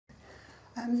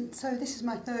So this is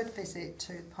my third visit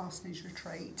to the Parsonage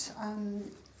Retreat,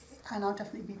 and I'll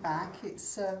definitely be back.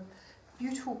 It's a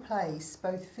beautiful place,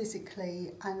 both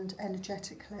physically and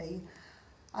energetically.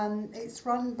 It's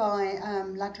run by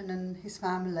Ladrin and his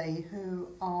family, who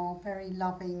are very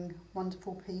loving,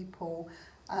 wonderful people,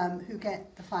 who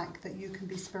get the fact that you can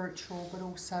be spiritual but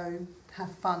also have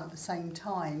fun at the same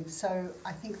time. So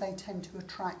I think they tend to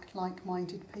attract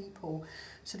like-minded people.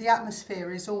 So the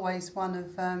atmosphere is always one of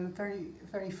very,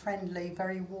 very friendly,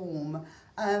 very warm,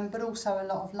 but also a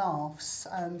lot of laughs.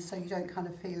 So you don't kind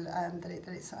of feel that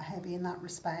it's sort of heavy in that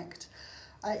respect.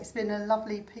 It's been a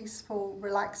lovely, peaceful,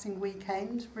 relaxing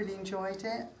weekend. Really enjoyed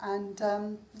it. And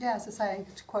yeah, as I say,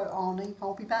 to quote Arnie,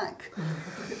 I'll be back.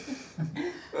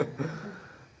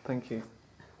 Thank you.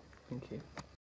 Thank you.